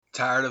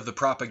Tired of the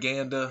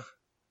propaganda?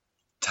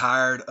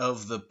 Tired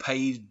of the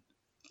paid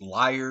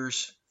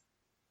liars?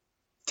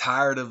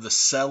 Tired of the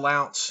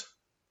sellouts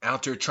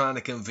out there trying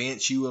to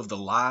convince you of the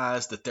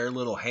lies that their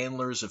little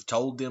handlers have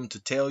told them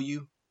to tell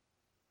you?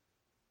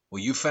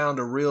 Well, you found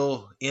a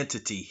real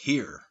entity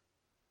here,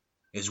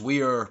 as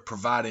we are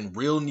providing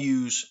real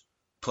news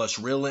plus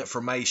real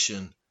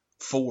information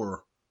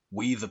for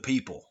we the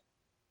people.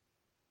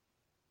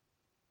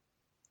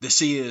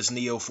 This is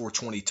Neo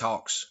 420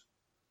 Talks,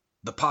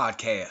 the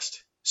podcast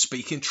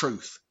speaking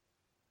truth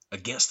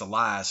against the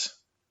lies.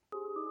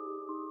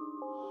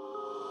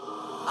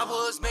 I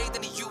was made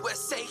in the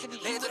USA,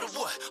 land of the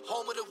what,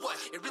 home of the what.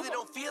 It really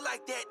don't feel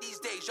like that these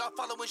days. Y'all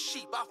following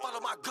sheep, I follow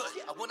my gut.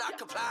 I will not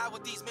comply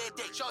with these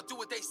mandates. Y'all do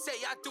what they say,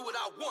 I do what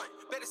I want.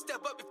 Better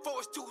step up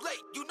before it's too late.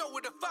 You know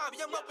where to find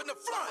me, I'm up in the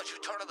front. What you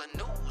turn on the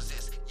news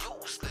is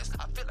useless.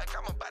 I feel like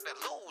I'm about to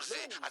lose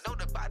it. I know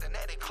the Biden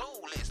that ain't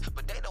clueless,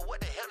 but they know what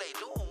the hell they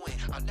doing.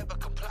 I'll never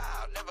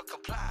comply,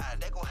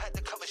 They gon' have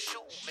to come and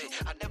shoot me.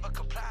 I never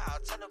comply, I'll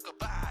tell them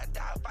goodbye.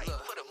 Die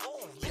fighting for the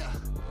movement. Yeah.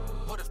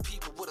 What if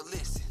people would've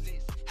listened?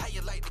 How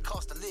you like the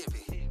cost of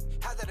living?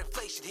 How that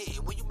inflation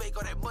hit? When you make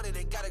all that money,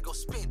 then gotta go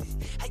spend it.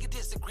 How you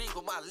disagree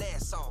with my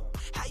last song?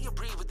 How you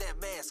breathe with that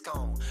mask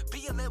on?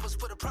 Being levels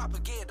for the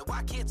propaganda.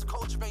 Why cancel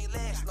culture ain't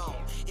last long?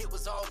 It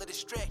was all a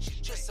distraction,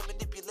 just some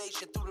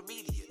manipulation through the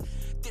media.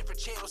 Different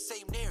channels,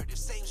 same narrative,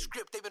 same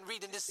script they've been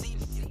reading this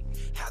evening.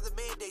 How the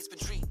mandates been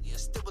treating you?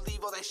 Still believe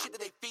all that shit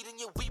that they feeding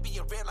you? We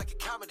being ran like a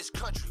communist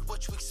country.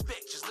 What you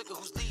expect? Just look at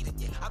who's leading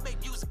you. I make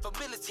music for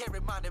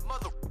military-minded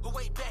mother who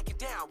ain't backing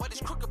down. Why these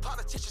crooked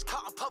politicians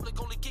caught in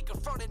public only get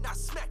confronted, not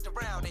smacked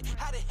around? And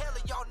how the hell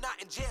are y'all not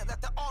in jail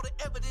after all the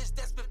evidence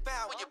that's been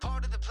found? When you're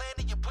part of the plan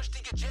and you push the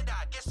agenda,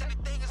 I guess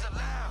anything is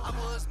allowed. I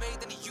was made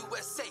in the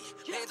USA,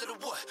 land of the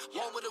what,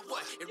 home of the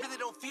what. It really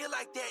don't feel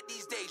like that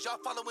these days.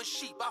 Y'all following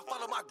sheep, I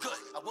follow my gut.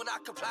 I will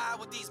not comply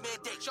with these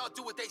mandates. Y'all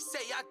do what they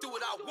say, I do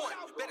what I want.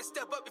 Better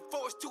step up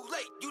before it's too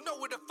late. You know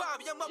where to find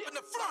me, I'm up in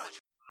the front.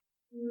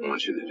 I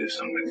want you to do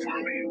something for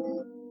me.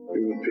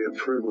 It would be a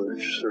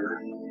privilege,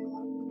 sir.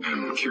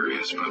 I'm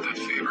curious about that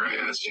favor I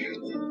asked you.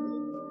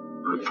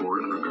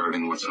 Report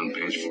regarding what's on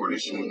page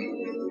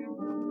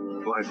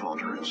 47.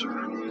 Life-altering, sir.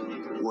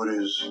 What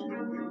is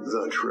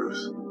the truth?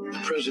 The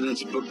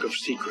President's Book of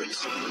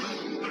Secrets.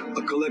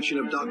 A collection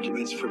of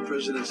documents for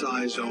President's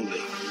eyes only.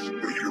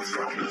 What you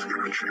found is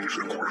going to change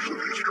the course of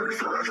history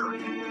forever.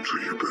 So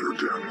you better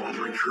damn well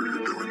make sure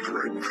you're doing the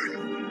right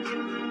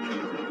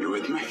thing. You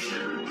with me?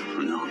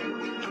 No.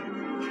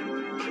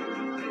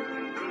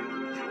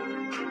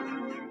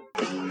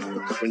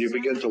 When you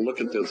begin to look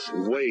at this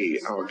way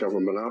our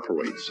government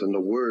operates and the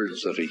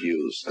words that are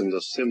used and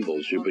the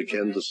symbols, you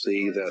begin to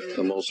see that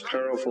the most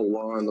powerful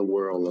law in the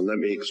world, and let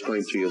me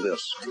explain to you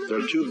this. There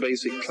are two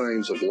basic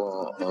kinds of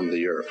law on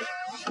the earth.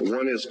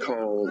 One is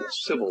called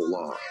civil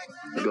law.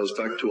 It goes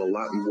back to a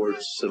Latin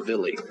word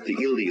civili. The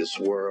Ilias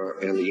were,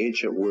 in the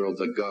ancient world,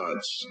 the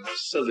gods.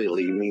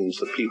 Civili means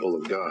the people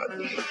of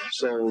God.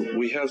 So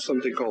we have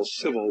something called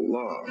civil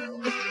law.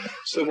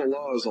 Civil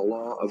law is a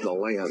law of the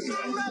land.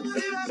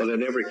 But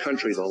in every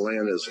country, the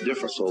land is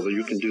different. So that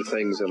you can do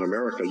things in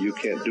America you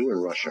can't do in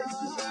Russia.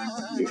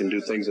 You can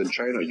do things in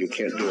China you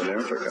can't do in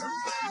Africa.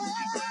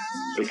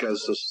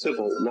 Because the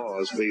civil law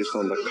is based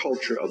on the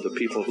culture of the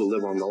people who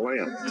live on the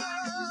land.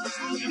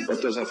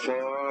 But there's a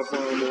far,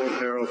 far more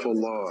powerful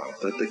law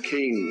that the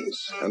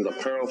kings and the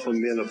powerful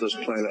men of this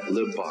planet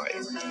live by.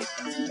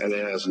 And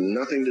it has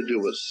nothing to do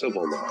with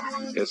civil law.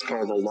 It's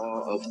called the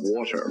law of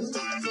water.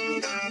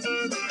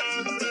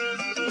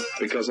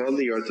 Because on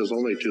the earth there's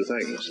only two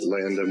things,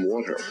 land and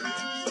water.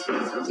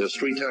 There's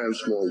 3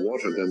 times more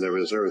water than there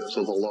is earth,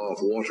 so the law of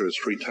water is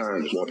 3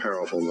 times more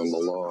powerful than the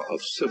law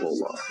of civil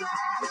law.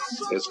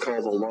 It's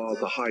called the law of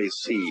the high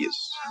seas,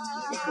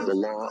 the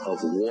law of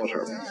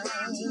water.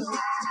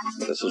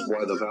 This is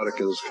why the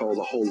Vatican is called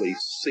the Holy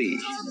See.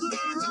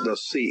 The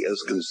sea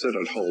is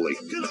considered holy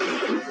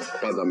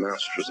by the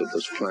masters of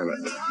this planet,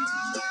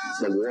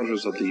 the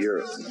waters of the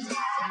earth.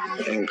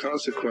 And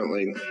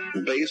consequently,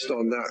 based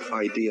on that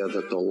idea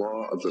that the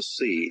law of the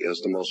sea is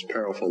the most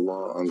powerful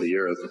law on the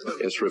earth,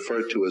 it's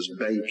referred to as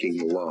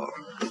banking law.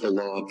 The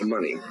law of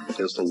money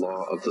is the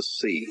law of the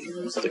sea,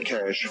 the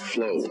cash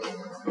flow.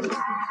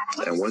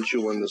 And once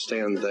you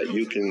understand that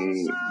you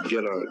can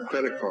get a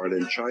credit card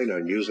in China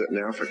and use it in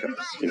Africa,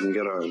 you can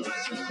get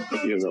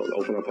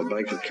open up a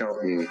bank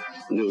account in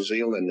New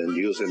Zealand and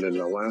use it in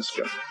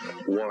Alaska.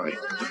 Why?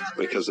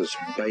 Because it's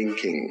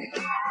banking.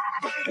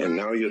 And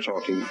now you're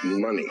talking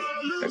money.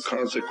 And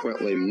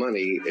consequently,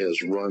 money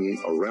is run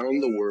around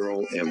the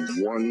world in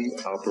one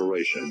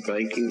operation.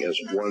 Banking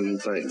is one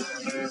thing.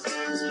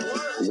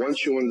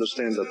 Once you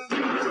understand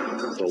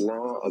that the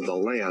law of the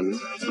land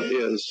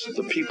is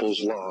the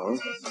people's law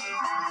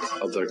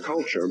of their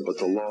culture, but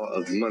the law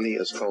of money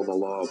is called the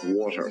law of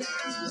water.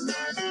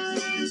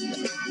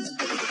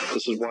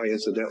 This is why,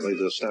 incidentally,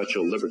 the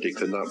Statue of Liberty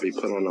could not be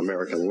put on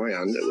American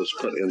land. It was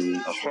put in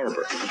a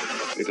harbor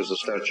because the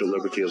Statue of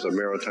Liberty is a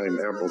maritime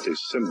admiralty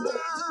symbol.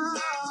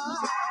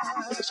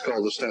 It's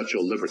called the Statue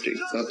of Liberty,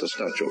 not the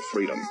Statue of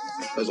Freedom.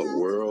 There's a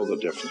world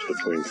of difference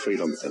between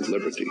freedom and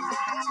liberty.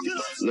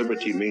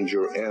 Liberty means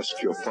you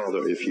ask your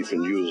father if you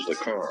can use the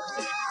car.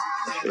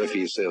 If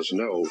he says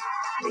no,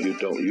 you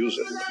don't use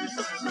it.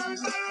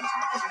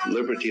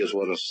 Liberty is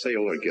what a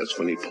sailor gets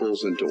when he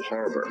pulls into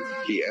harbor.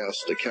 He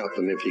asks the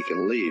captain if he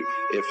can leave.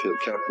 If the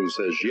captain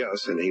says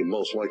yes, and he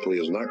most likely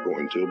is not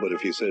going to, but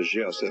if he says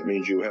yes, that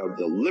means you have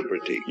the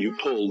liberty. You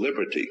pull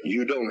liberty.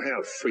 You don't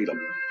have freedom.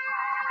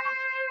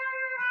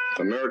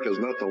 America is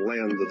not the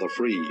land of the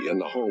free and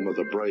the home of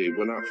the brave.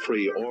 We're not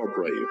free or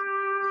brave.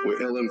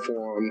 We're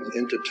ill-informed,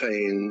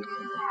 entertained,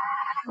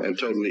 and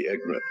totally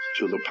ignorant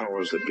to the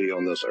powers that be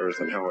on this earth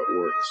and how it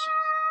works.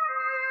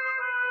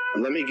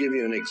 Let me give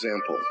you an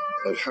example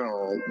of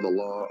how the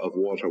law of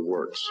water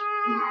works.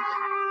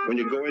 When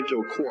you go into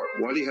a court,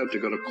 why do you have to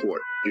go to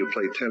court? You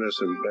play tennis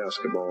and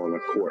basketball on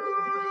a court.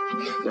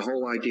 The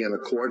whole idea in a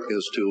court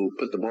is to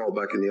put the ball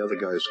back in the other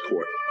guy's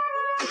court.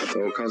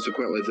 So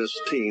consequently, this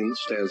team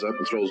stands up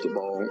and throws the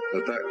ball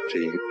at that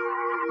team,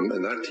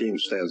 and that team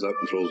stands up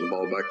and throws the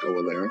ball back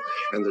over there,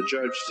 and the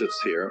judge sits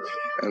here,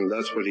 and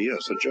that's what he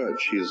is, a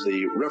judge. He's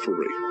the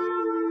referee.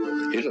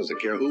 He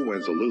doesn't care who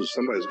wins or loses.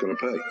 Somebody's going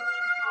to pay.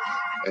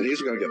 And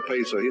he's going to get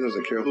paid, so he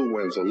doesn't care who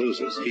wins or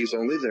loses. He's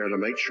only there to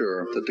make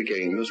sure that the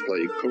game is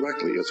played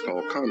correctly. It's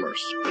called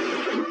commerce,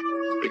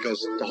 because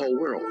the whole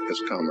world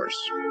is commerce.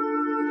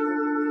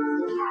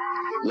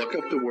 Look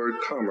up the word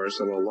commerce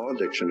in a law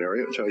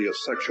dictionary. It'll tell you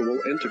sexual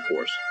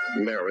intercourse.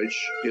 Marriage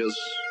is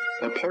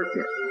a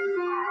partner.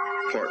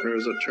 Partner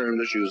is a term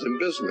that's used in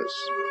business.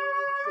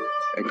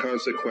 And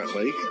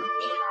consequently,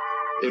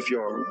 if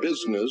your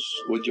business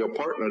with your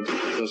partner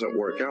doesn't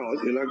work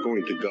out, you're not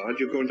going to God,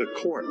 you're going to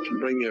court to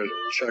bring your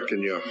check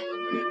and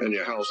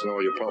your house and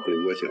all your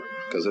property with you,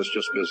 because it's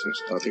just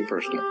business, nothing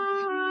personal.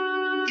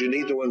 You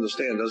need to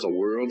understand there's a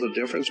world of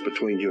difference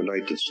between the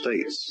United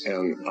States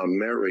and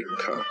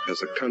America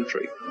as a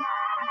country.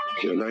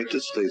 The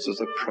United States is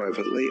a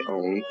privately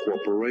owned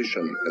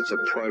corporation. It's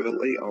a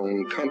privately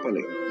owned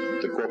company.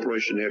 The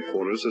corporation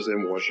headquarters is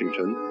in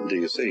Washington,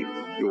 D.C.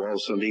 You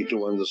also need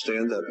to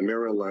understand that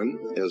Maryland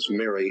is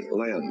Mary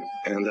Land,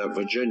 and that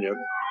Virginia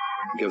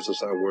gives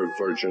us our word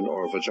virgin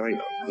or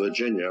vagina.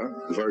 Virginia,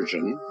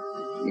 virgin,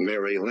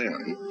 Mary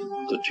Land.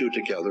 The two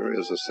together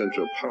is a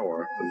central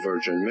power,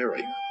 Virgin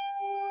Mary.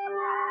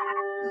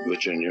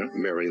 Virginia,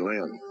 Mary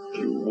Land.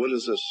 What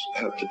does this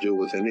have to do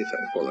with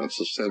anything? Well, that's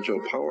the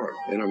central power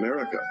in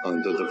America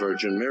under the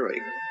Virgin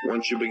Mary.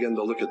 Once you begin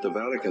to look at the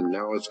Vatican,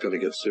 now it's going to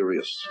get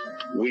serious.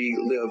 We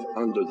live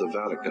under the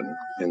Vatican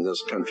in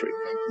this country.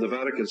 The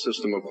Vatican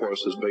system, of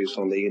course, is based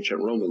on the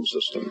ancient Roman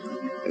system.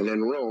 And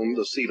in Rome,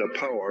 the seat of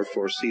power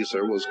for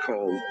Caesar was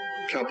called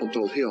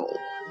Capitol Hill.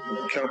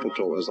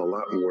 Capital is a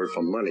Latin word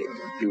for money.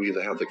 You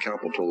either have the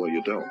capital or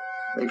you don't.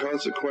 And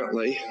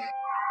consequently,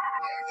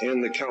 in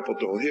the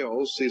Capitol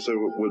Hill, Caesar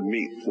would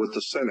meet with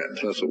the Senate.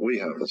 That's what we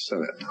have, the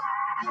Senate.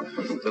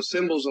 The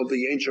symbols of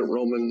the ancient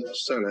Roman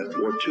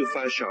Senate were two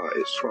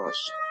fasces,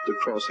 cross, the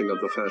crossing of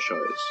the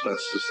fasces.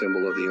 That's the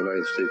symbol of the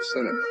United States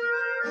Senate.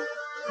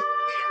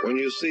 When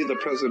you see the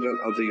President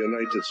of the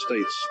United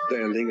States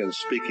standing and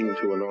speaking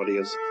to an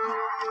audience,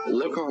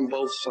 look on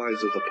both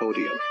sides of the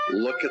podium.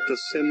 Look at the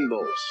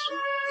symbols.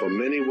 For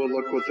many will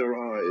look with their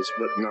eyes,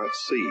 but not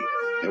see,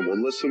 and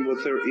will listen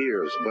with their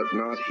ears, but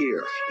not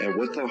hear, and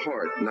with the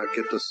heart not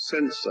get the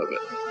sense of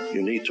it.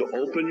 You need to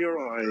open your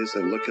eyes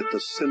and look at the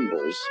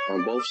symbols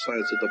on both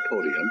sides of the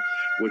podium,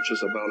 which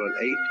is about an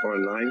 8 or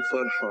 9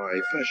 foot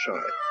high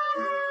fascia.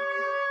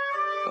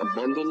 A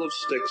bundle of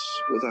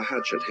sticks with a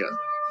hatchet head,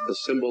 the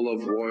symbol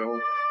of royal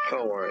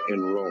power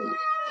in Rome.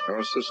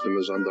 Our system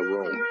is under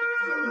Rome.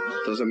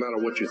 It doesn't matter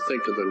what you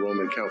think of the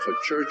Roman Catholic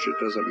Church.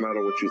 It doesn't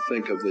matter what you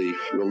think of the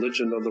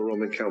religion of the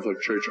Roman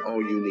Catholic Church.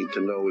 All you need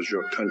to know is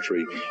your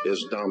country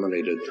is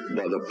dominated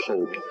by the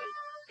Pope.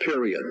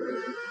 Period.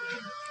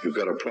 You've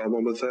got a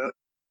problem with that?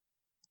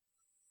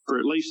 For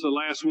at least the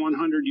last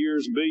 100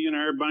 years,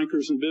 billionaire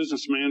bankers and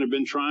businessmen have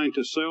been trying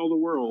to sell the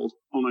world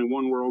on a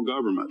one-world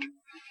government.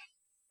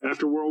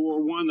 After World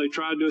War I, they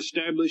tried to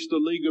establish the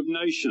League of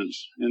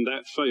Nations, and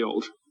that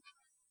failed.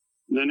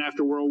 Then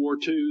after World War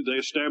II, they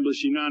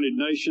established the United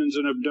Nations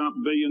and have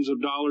dumped billions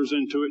of dollars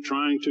into it,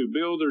 trying to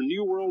build their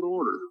new world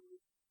order.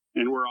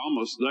 And we're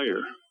almost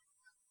there.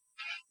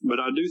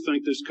 But I do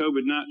think this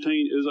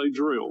COVID-19 is a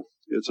drill.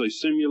 It's a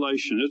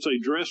simulation. It's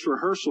a dress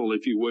rehearsal,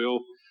 if you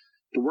will,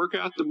 to work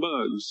out the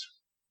bugs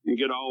and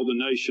get all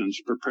the nations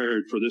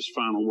prepared for this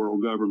final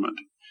world government.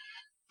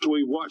 So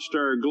we've watched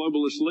our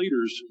globalist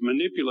leaders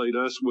manipulate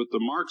us with the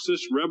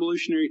Marxist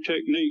revolutionary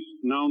technique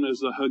known as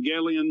the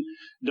Hegelian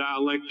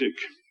dialectic.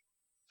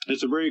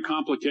 It's a very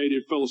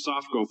complicated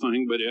philosophical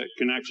thing, but it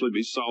can actually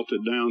be salted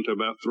down to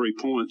about 3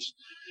 points,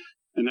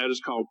 and that is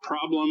called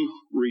problem,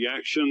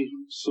 reaction,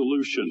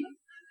 solution.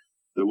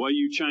 The way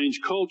you change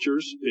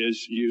cultures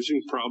is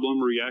using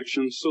problem,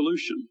 reaction,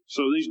 solution.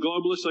 So these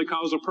globalists, they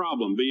cause a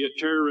problem, be it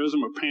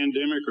terrorism or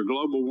pandemic or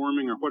global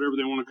warming or whatever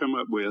they want to come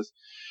up with.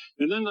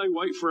 And then they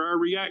wait for our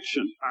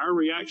reaction. Our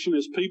reaction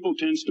as people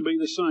tends to be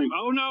the same.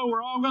 Oh no,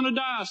 we're all going to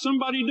die.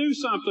 Somebody do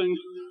something.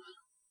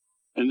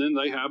 And then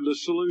they have the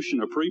solution,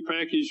 a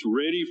prepackaged,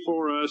 ready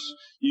for us,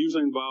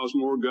 usually involves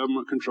more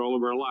government control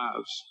of our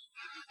lives.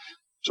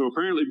 So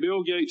apparently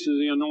Bill Gates is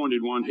the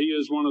anointed one. He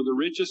is one of the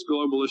richest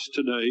globalists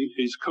today.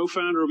 He's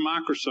co-founder of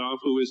Microsoft,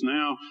 who is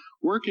now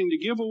working to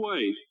give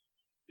away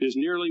his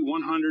nearly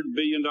 $100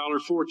 billion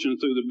fortune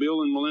through the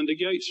Bill and Melinda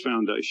Gates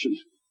Foundation.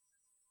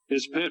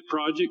 His pet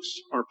projects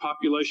are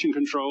population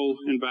control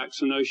and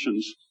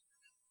vaccinations.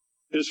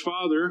 His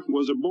father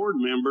was a board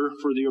member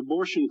for the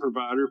abortion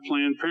provider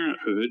Planned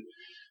Parenthood,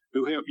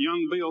 who helped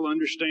young Bill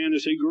understand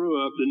as he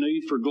grew up the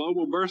need for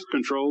global birth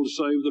control to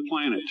save the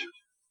planet.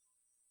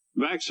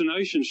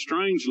 Vaccinations,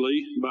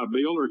 strangely, by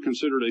Bill, are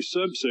considered a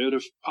subset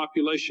of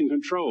population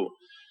control.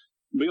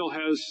 Bill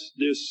has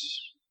this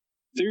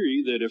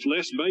theory that if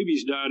less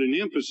babies died in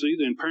infancy,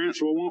 then parents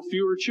will want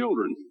fewer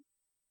children.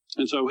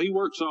 And so he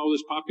works all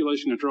this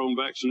population control and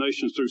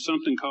vaccinations through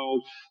something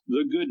called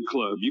the Good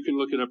Club. You can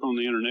look it up on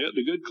the internet.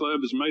 The Good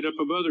Club is made up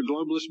of other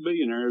globalist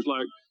billionaires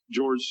like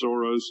George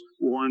Soros,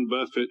 Warren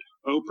Buffett,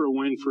 Oprah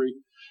Winfrey,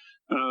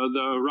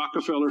 the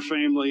Rockefeller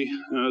family,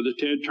 the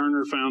Ted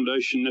Turner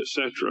Foundation,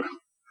 etc.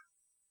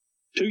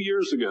 2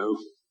 years ago,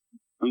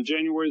 on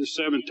January the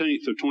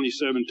 17th of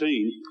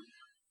 2017,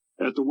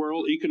 at the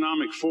World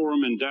Economic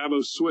Forum in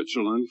Davos,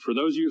 Switzerland. For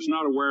those of you who's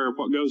not aware of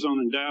what goes on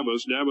in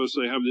Davos,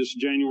 they have this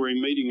January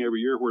meeting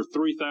every year where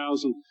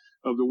 3,000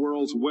 of the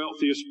world's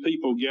wealthiest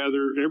people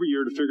gather every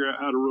year to figure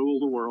out how to rule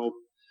the world.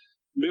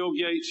 Bill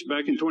Gates,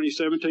 back in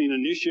 2017,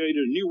 initiated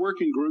a new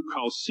working group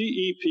called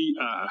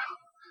CEPI,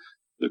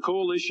 the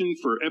Coalition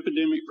for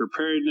Epidemic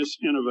Preparedness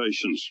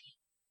Innovations.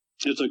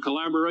 It's a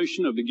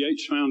collaboration of the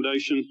Gates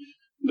Foundation,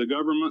 the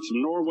governments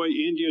of Norway,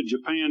 India,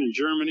 Japan, and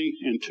Germany,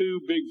 and two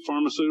big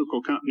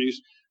pharmaceutical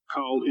companies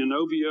called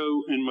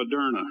Inovio and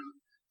Moderna.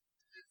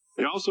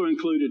 They also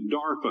included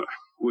DARPA,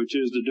 which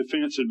is the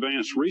Defense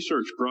Advanced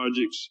Research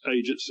Projects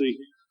Agency,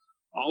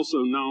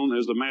 also known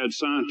as the mad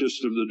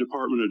scientists of the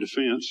Department of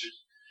Defense.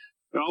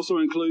 They also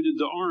included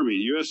the Army,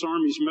 U.S.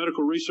 Army's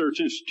Medical Research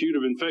Institute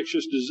of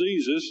Infectious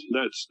Diseases.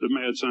 That's the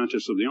mad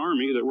scientists of the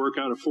Army that work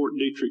out of Fort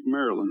Detrick,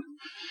 Maryland.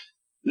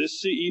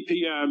 This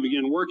CEPI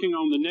began working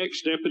on the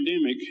next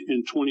epidemic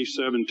in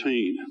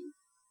 2017.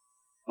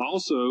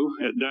 Also,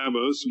 at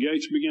Davos,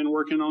 Gates began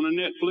working on a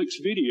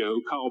Netflix video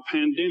called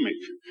Pandemic.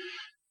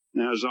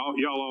 Now, as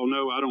y'all all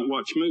know, I don't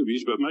watch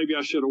movies, but maybe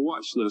I should have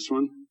watched this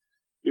one.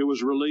 It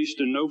was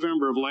released in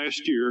November of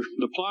last year.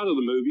 The plot of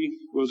the movie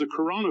was a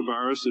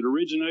coronavirus that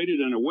originated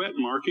in a wet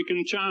market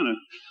in China,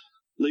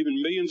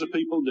 leaving millions of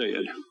people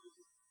dead.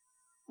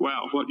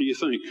 Wow, what do you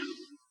think?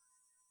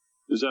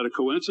 Is that a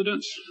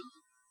coincidence?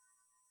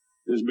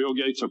 Is Bill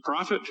Gates a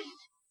prophet,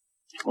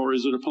 or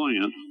is it a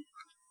plan?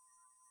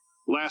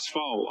 Last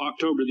fall,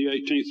 October the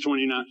 18th,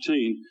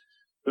 2019,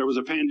 there was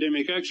a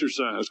pandemic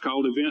exercise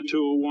called Event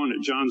 201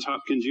 at Johns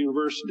Hopkins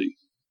University.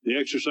 The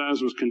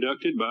exercise was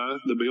conducted by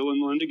the Bill and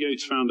Melinda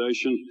Gates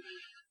Foundation,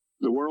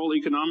 the World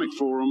Economic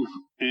Forum,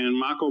 and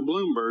Michael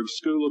Bloomberg's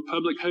School of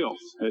Public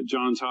Health at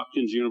Johns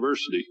Hopkins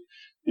University.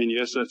 And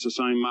yes, that's the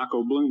same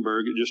Michael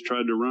Bloomberg that just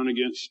tried to run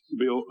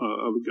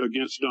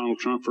against Donald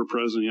Trump for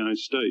president of the United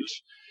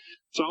States.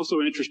 It's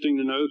also interesting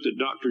to note that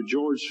Dr.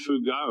 George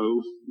Fugao,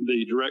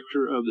 the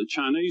director of the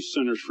Chinese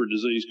Centers for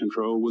Disease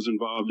Control, was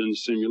involved in the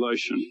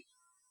simulation.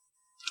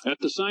 At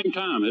the same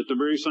time, at the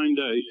very same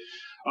day,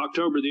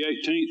 October the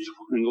 18th,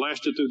 and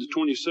lasted through the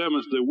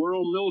 27th, the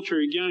World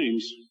Military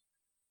Games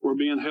were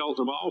being held,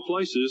 of all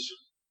places,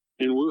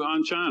 in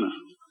Wuhan, China.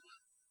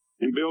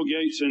 And Bill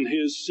Gates and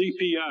his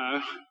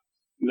CEPI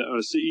that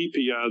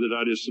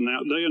I just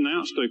announced, they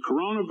announced a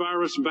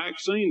coronavirus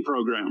vaccine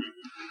program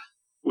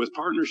with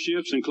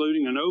partnerships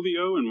including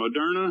Inovio and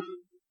Moderna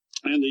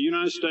and the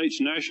United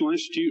States National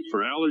Institute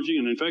for Allergy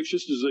and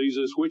Infectious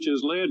Diseases, which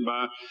is led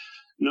by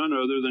none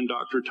other than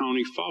Dr.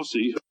 Tony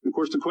Fauci. Of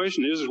course, the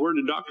question is where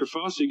did Dr.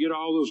 Fauci get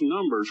all those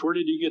numbers? Where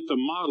did he get the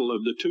model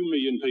of the 2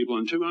 million people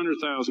and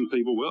 200,000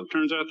 people? Well, it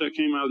turns out that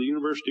came out of the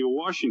University of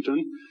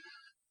Washington,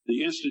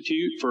 the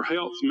Institute for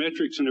Health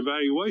Metrics and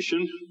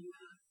Evaluation,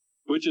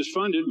 which is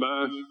funded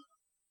by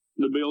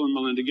the Bill and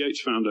Melinda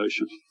Gates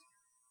Foundation.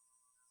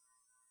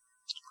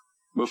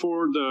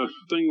 Before the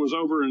thing was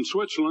over in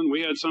Switzerland,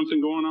 we had something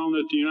going on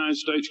at the United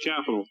States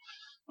Capitol.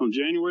 On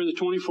January the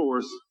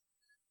 24th,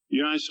 the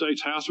United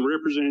States House of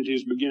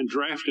Representatives began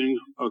drafting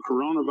a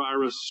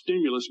coronavirus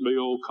stimulus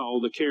bill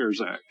called the CARES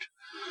Act.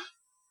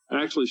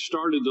 It actually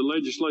started the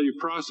legislative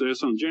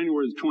process on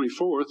January the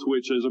 24th,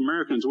 which as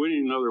Americans, we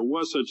didn't know there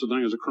was such a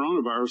thing as a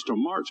coronavirus till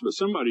March, but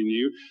somebody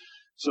knew.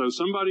 So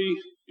somebody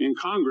in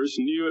Congress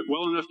knew it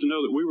well enough to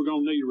know that we were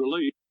going to need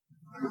relief.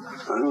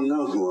 I don't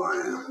know who I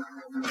am,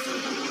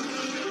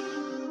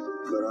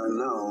 but I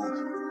know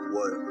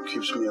what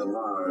keeps me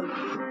alive,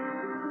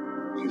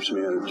 keeps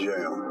me out of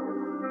jail.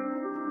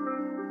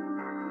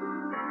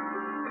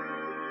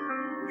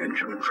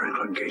 Benjamin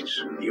Franklin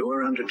Gates, you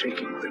are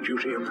undertaking the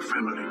duty of the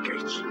family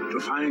Gates to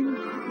find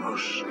the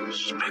most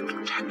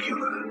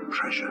spectacular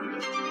treasure.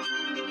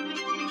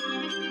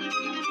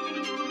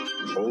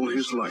 All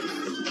his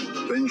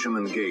life,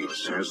 Benjamin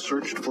Gates has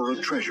searched for a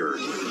treasure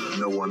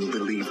no one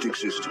believed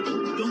existed.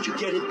 Don't you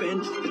get it, Ben?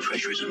 The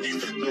treasure is a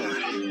myth.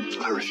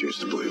 Yeah, I refuse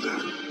to believe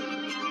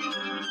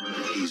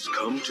that. He's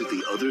come to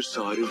the other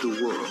side of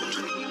the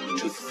world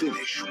to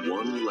finish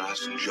one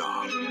last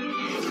job.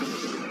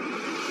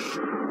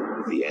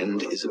 The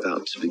end is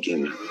about to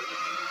begin.